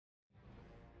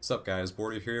Sup guys,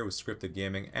 Border here with Scripted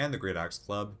Gaming and the Greataxe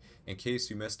Club. In case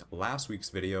you missed last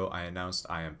week's video, I announced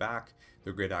I am back,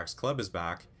 the Greataxe Club is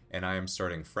back, and I am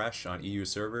starting fresh on EU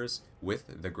servers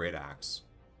with the Greataxe.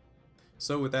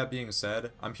 So with that being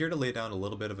said, I'm here to lay down a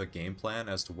little bit of a game plan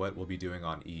as to what we'll be doing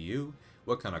on EU,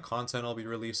 what kind of content I'll be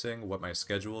releasing, what my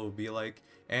schedule will be like,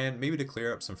 and maybe to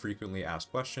clear up some frequently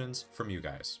asked questions from you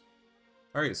guys.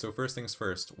 Alright, so first things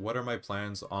first, what are my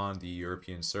plans on the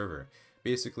European server?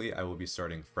 Basically, I will be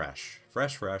starting fresh,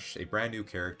 a brand new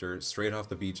character straight off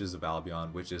the beaches of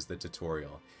Albion, which is the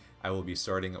tutorial. I will be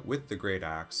starting with the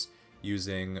Greataxe,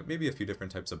 using maybe a few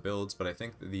different types of builds, but I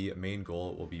think the main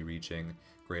goal will be reaching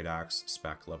Greataxe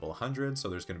spec level 100, so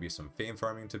there's going to be some fame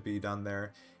farming to be done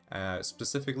there,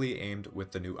 specifically aimed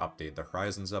with the new update, the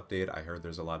Horizons update. I heard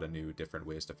there's a lot of new different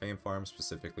ways to fame farm,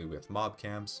 specifically with mob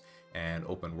camps and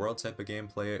open world type of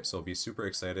gameplay, so I'll be super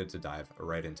excited to dive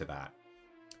right into that.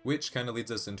 Which kind of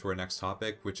leads us into our next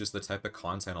topic, which is the type of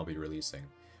content I'll be releasing.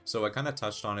 So I kind of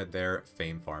touched on it there,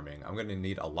 fame farming. I'm going to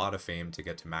need a lot of fame to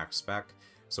get to max spec.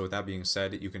 So with that being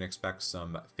said, you can expect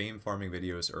some fame farming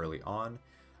videos early on.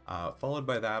 Followed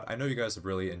by that, I know you guys have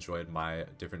really enjoyed my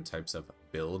different types of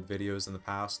build videos in the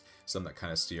past, some that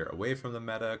kind of steer away from the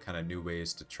meta, kind of new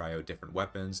ways to try out different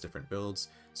weapons, different builds,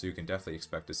 so you can definitely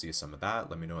expect to see some of that.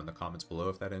 Let me know in the comments below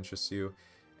if that interests you.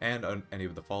 And on any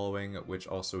of the following, which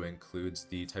also includes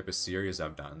the type of series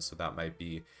I've done. So that might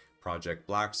be Project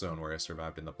Black Zone, where I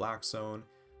survived in the Black Zone,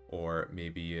 or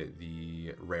maybe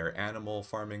the rare animal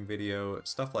farming video,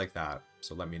 stuff like that.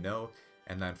 So let me know.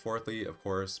 And then fourthly, of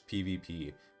course,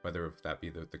 PvP, whether that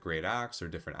be the Great Axe or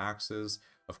different axes.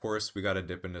 Of course, we got to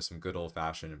dip into some good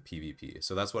old-fashioned PvP.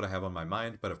 So that's what I have on my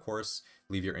mind, but of course,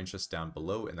 leave your interests down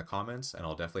below in the comments, and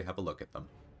I'll definitely have a look at them.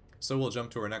 So we'll jump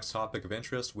to our next topic of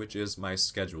interest, which is my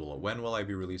schedule. When will I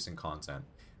be releasing content?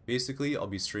 Basically, I'll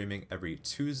be streaming every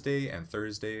Tuesday and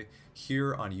Thursday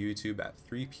here on YouTube at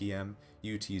 3 p.m.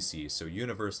 UTC, so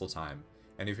Universal Time.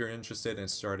 And if you're interested in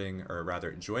starting, or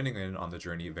rather joining in on the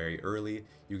journey very early,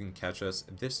 you can catch us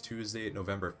this Tuesday,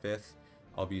 November 5th.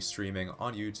 I'll be streaming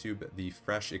on YouTube the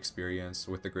fresh experience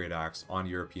with the Greataxe on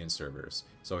European servers,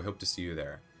 so I hope to see you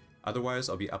there. Otherwise,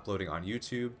 I'll be uploading on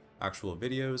YouTube actual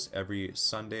videos every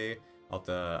Sunday. I'll have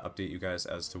to update you guys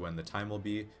as to when the time will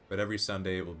be, but every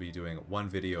Sunday we'll be doing one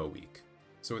video a week.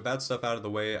 So with that stuff out of the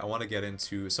way, I want to get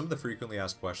into some of the frequently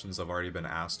asked questions I've already been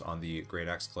asked on the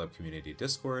Greataxe Club community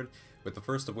Discord, with the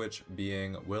first of which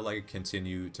being, will I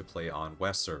continue to play on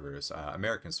West servers,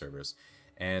 American servers?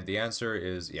 And the answer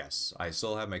is yes. I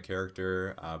still have my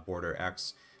character, Border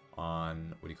X,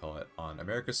 on, on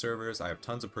America servers. I have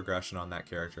tons of progression on that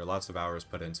character, lots of hours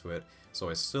put into it, so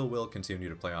I still will continue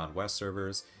to play on West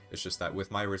servers. It's just that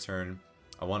with my return,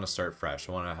 I want to start fresh.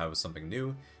 I want to have something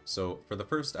new. So for the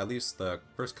first, at least the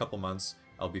first couple months,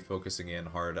 I'll be focusing in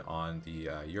hard on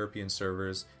the European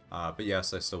servers, but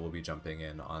yes, I still will be jumping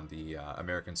in on the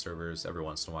American servers every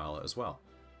once in a while as well.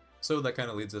 So that kind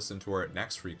of leads us into our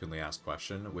next frequently asked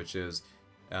question, which is,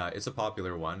 it's a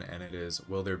popular one, and it is,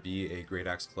 will there be a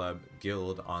Greataxe Club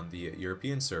guild on the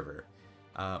European server?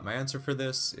 My answer for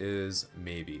this is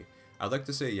maybe. I'd like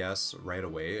to say yes right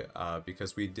away,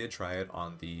 because we did try it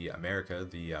on the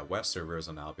West servers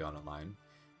on Albion Online,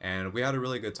 and we had a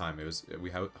really good time. We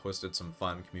hosted some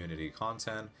fun community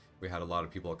content, we had a lot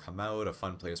of people come out, a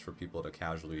fun place for people to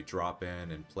casually drop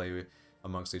in and play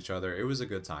amongst each other. It was a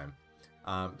good time.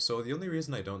 So the only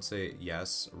reason I don't say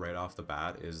yes right off the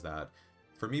bat is that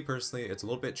for me personally, it's a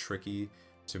little bit tricky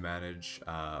to manage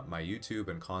my YouTube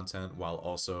and content while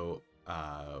also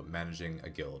managing a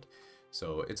guild.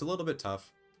 So it's a little bit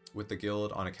tough. With the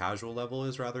guild on a casual level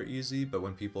is rather easy, but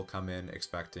when people come in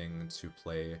expecting to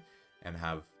play and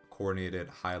have coordinated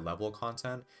high level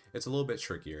content, it's a little bit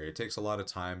trickier. It takes a lot of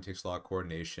time, takes a lot of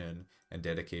coordination and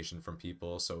dedication from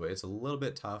people, so it's a little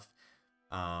bit tough.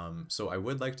 So I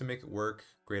would like to make it work,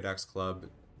 Greataxe Club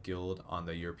guild on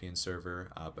the European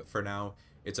server, but for now,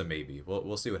 it's a maybe.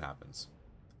 We'll see what happens.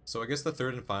 So I guess the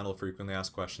third and final frequently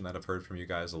asked question that I've heard from you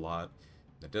guys a lot,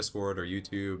 in the Discord or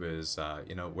YouTube, is,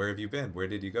 you know, where have you been? Where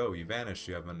did you go? You vanished.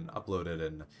 You haven't uploaded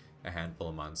in a handful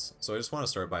of months. So I just want to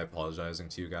start by apologizing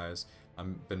to you guys.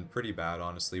 I've been pretty bad,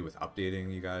 honestly, with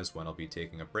updating you guys when I'll be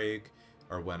taking a break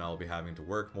or when I'll be having to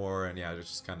work more, and yeah,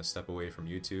 just kind of step away from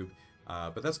YouTube.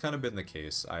 But that's kind of been the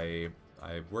case. I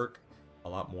work a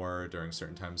lot more during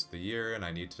certain times of the year, and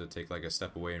I need to take like a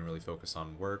step away and really focus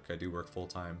on work. I do work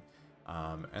full-time.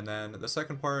 And then the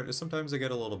second part is sometimes I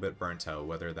get a little bit burnt out,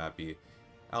 whether that be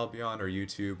Albion or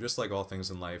YouTube. Just like all things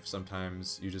in life,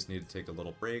 sometimes you just need to take a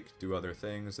little break, do other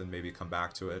things, and maybe come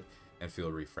back to it and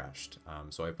feel refreshed.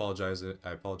 So I apologize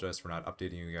for not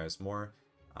updating you guys more.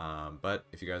 But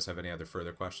if you guys have any other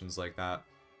further questions like that,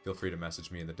 feel free to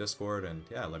message me in the Discord and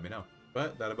yeah, let me know.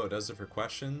 But that about does it for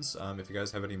questions. If you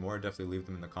guys have any more, definitely leave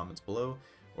them in the comments below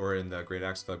or in the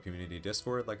Greataxe Club community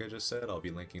Discord, like I just said. I'll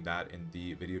be linking that in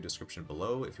the video description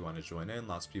below if you want to join in.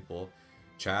 Lots of people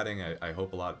chatting. I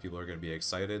hope a lot of people are going to be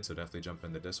excited, so definitely jump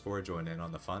in the Discord, join in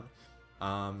on the fun.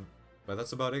 But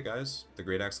that's about it, guys. The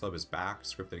Greataxe Club is back.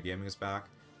 Scripted Gaming is back.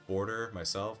 Border,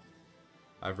 myself,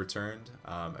 I've returned.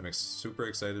 I'm super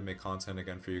excited to make content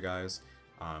again for you guys.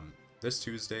 This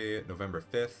Tuesday, November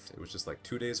 5th, it was just like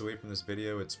 2 days away from this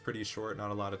video. It's pretty short,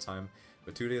 not a lot of time,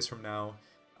 but 2 days from now,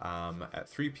 at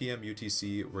 3 p.m.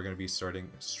 UTC, we're going to be starting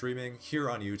streaming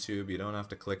here on YouTube. You don't have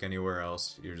to click anywhere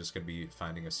else. You're just going to be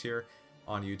finding us here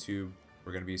on YouTube.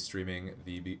 We're going to be streaming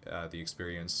the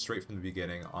experience straight from the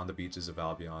beginning on the beaches of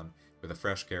Albion with a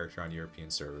fresh character on European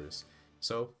servers.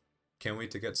 So, can't wait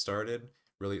to get started.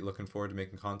 Really looking forward to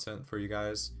making content for you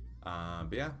guys.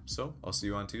 But yeah, so I'll see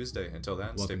you on Tuesday. Until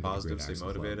then, stay positive, stay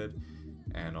motivated,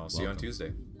 and I'll see you on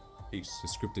Tuesday. Peace. To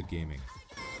Scripted Gaming.